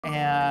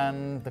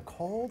And the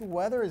cold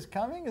weather is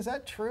coming? Is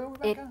that true,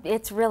 Rebecca?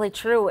 It's really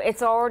true.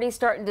 It's already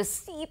starting to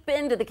seep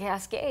into the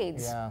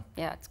Cascades.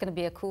 Yeah. It's going to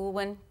be a cool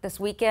one this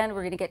weekend.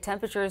 We're going to get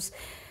temperatures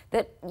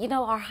that,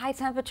 are high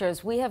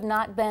temperatures. We have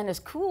not been as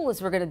cool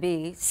as we're going to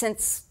be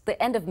since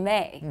the end of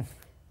May.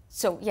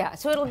 So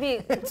it'll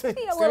be, it's a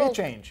little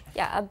change.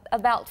 Yeah,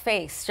 about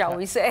face, shall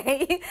we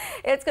say.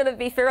 It's going to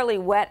be fairly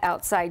wet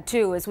outside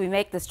too as we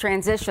make this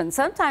transition.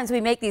 Sometimes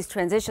we make these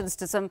transitions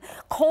to some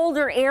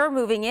colder air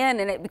moving in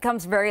and it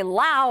becomes very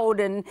loud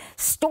and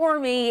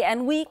stormy,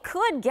 and we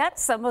could get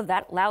some of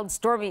that loud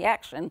stormy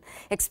action,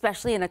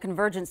 especially in a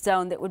convergence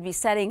zone that would be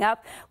setting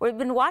up. We've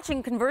been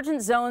watching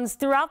convergence zones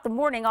throughout the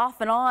morning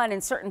off and on in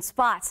certain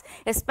spots,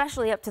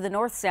 especially up to the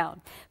North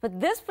Sound.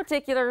 But this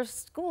particular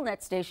school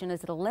net station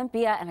is at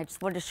Olympia, and I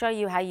just wanted to show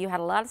you how you had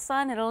a lot of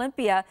sun at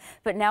Olympia,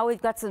 but now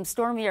we've got some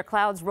stormier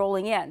clouds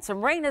rolling in.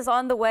 Some rain is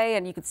on the way,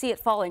 and you can see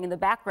it falling in the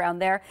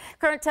background there.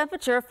 Current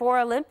temperature for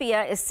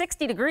Olympia is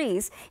 60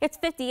 degrees. It's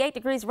 58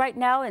 degrees right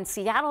now in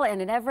Seattle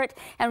and in Everett,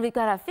 and we've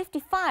got a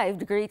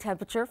 55-degree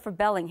temperature for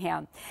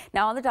Bellingham.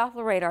 Now on the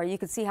Doppler radar, you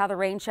can see how the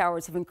rain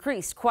showers have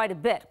increased quite a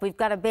bit. We've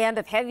got a band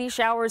of heavy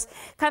showers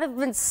kind of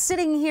been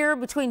sitting here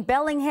between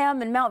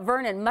Bellingham and Mount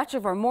Vernon much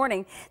of our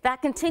morning.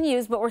 That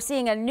continues, but we're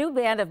seeing a new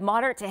band of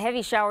moderate to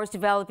heavy showers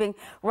developing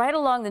right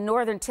along the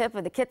northern tip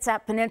of the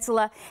Kitsap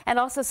Peninsula, and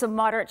also some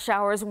moderate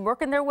showers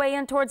working their way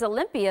in towards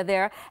Olympia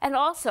there, and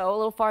also a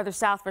little farther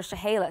south for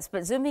Chehalis.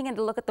 But zooming in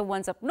to look at the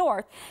ones up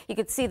north, you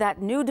can see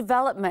that new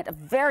development, a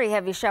very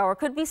heavy shower.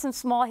 Could be some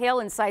small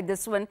hail inside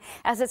this one,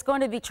 as it's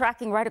going to be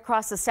tracking right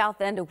across the south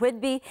end of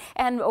Whidbey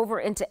and over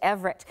into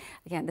Everett.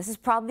 Again, this is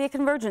probably a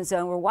convergence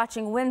zone. We're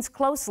watching winds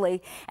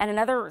closely, and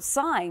another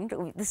sign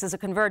this is a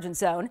convergence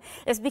zone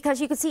is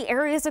because you can see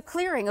areas of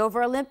clearing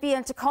over Olympia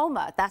and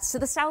Tacoma. That's to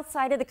the south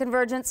side of the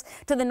convergence.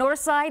 To the north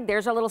side,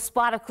 there's a little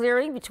spot of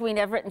clearing between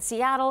Everett and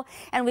Seattle,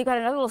 and we've got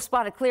another little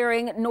spot of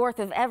clearing north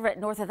of Everett,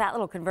 north of that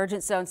little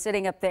convergence zone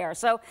sitting up there.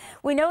 So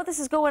we know this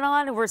is going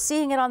on, and we're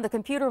seeing it on the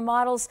computer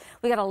models.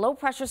 We got a low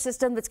pressure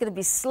system that's going to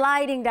be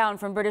sliding down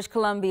from British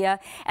Columbia,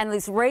 and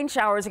these rain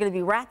showers are going to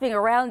be wrapping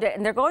around it,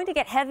 and they're going to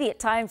get heavy at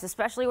times,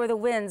 especially where the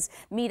winds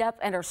meet up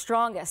and are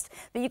strongest.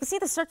 But you can see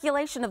the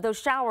circulation of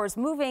those showers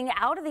moving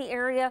out of the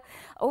area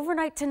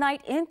overnight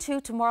tonight into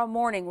tomorrow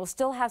morning. We'll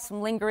still have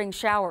some lingering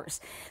showers.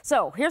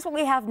 So here's what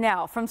we have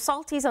now from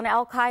Salties on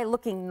Alki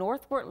looking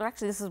northward.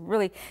 Actually, this is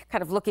really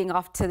kind of looking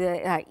off to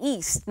the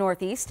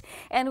northeast,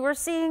 and we're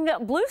seeing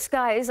blue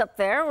skies up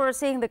there. We're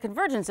seeing the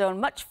convergence zone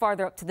much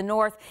farther up to the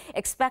north.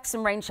 Expect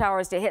some rain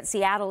showers to hit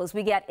Seattle as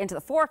we get into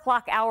the 4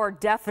 o'clock hour,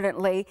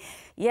 definitely.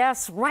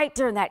 Yes, right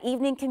during that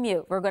evening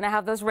commute, we're going to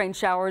have those rain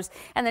showers,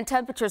 and then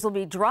temperatures will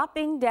be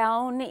dropping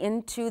down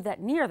into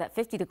near that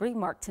 50-degree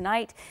mark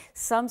tonight.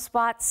 Some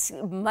spots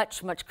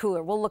much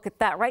cooler. We'll look at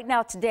that right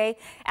now. Today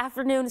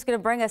afternoon is going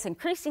to bring us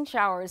increasing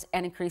showers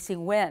and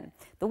increasing wind.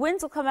 The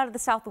winds will come out of the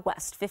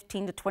southwest,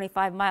 15 to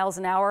 25 miles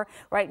an hour.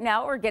 Right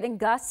now, we're getting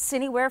gusts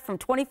anywhere from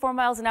 24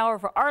 miles an hour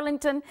for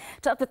Arlington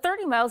to up to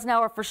 30 miles an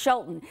hour for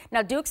Shelton.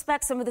 Now, do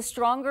expect some of the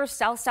stronger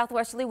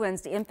south-southwesterly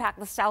winds to impact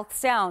the South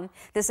Sound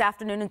this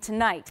afternoon and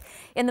tonight.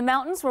 In the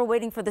mountains, we're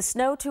waiting for the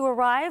snow to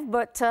arrive,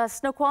 but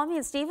Snoqualmie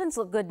and Stevens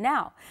look good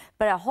now.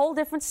 But a whole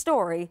different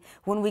story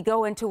when we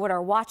go into what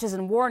our watches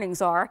and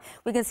warnings are.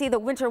 We can see the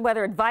winter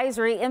weather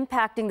advisory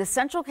impacting the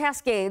Central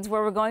Cascades,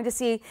 where we're going to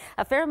see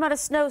a fair amount of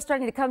snow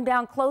starting to come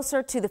down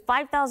closer to the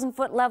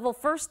 5,000-foot level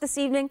first this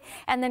evening,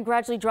 and then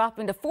gradually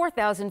dropping to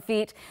 4,000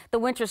 feet. The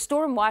winter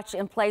storm watch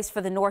in place for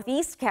the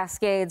northeast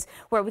Cascades,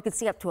 where we could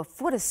see up to a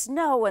foot of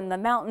snow in the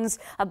mountains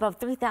above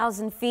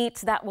 3,000 feet.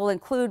 That will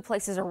include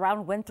places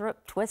around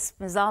Winthrop, Twisp,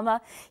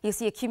 Mazama. You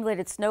see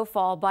accumulated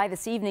snowfall by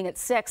this evening at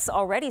 6.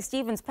 Already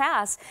Stevens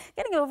Pass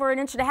getting over 1.5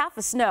 inches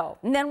of snow.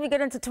 And then we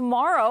get into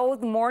tomorrow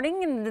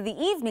morning and into the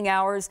evening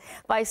hours.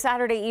 By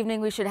Saturday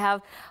evening, we should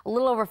have a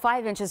little over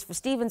 5 inches for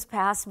Stevens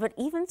Pass, but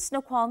even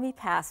Snoqualmie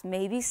Pass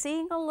may be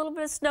seeing a little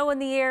bit of snow in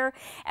the air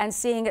and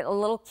seeing a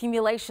little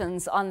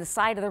accumulations on the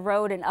side of the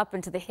road and up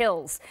into the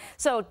hills.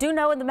 So do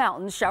know in the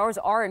mountains, showers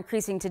are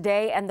increasing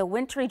today, and the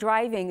wintry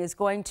driving is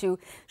going to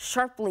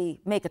sharply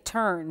make a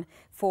turn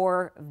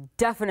for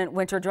definite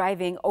winter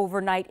driving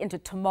overnight into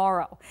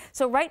tomorrow.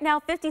 So right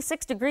now,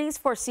 56 degrees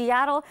for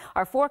Seattle.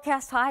 Our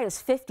forecast high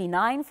is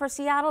 59 for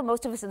Seattle.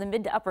 Most of us in the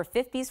mid to upper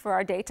 50s for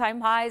our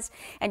daytime highs.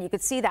 And you can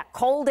see that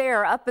cold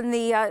air up in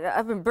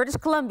British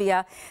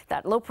Columbia,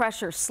 that low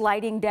pressure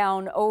sliding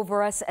down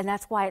over us. And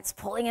that's why it's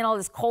pulling in all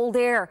this cold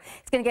air.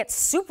 It's going to get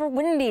super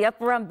windy up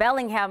around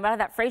Bellingham, out of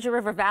that Fraser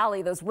River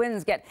Valley. Those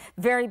winds get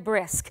very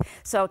brisk.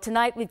 So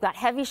tonight we've got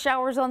heavy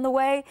showers on the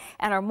way,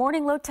 and our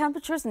morning low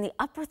temperatures in the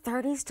upper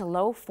 30s to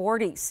low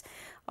 40s.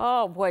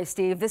 Oh boy,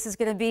 Steve, this is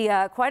going to be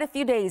quite a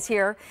few days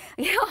here.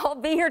 Yeah, I'll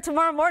be here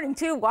tomorrow morning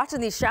too,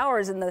 watching these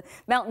showers and the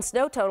mountain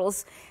snow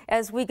totals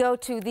as we go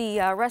to the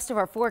rest of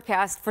our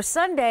forecast. For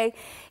Sunday,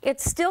 it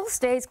still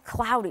stays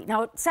cloudy.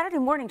 Now, Saturday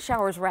morning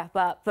showers wrap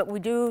up, but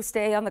we do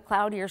stay on the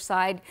cloudier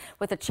side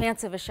with a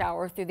chance of a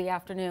shower through the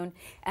afternoon.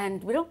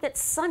 And we don't get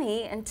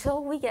sunny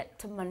until we get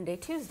to Monday,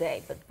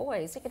 Tuesday. But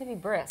boy, is it going to be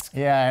brisk.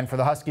 Yeah, and for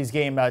the Huskies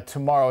game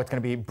tomorrow, it's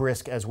going to be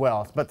brisk as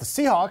well. But the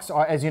Seahawks,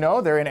 are, as you know,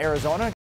 they're in Arizona.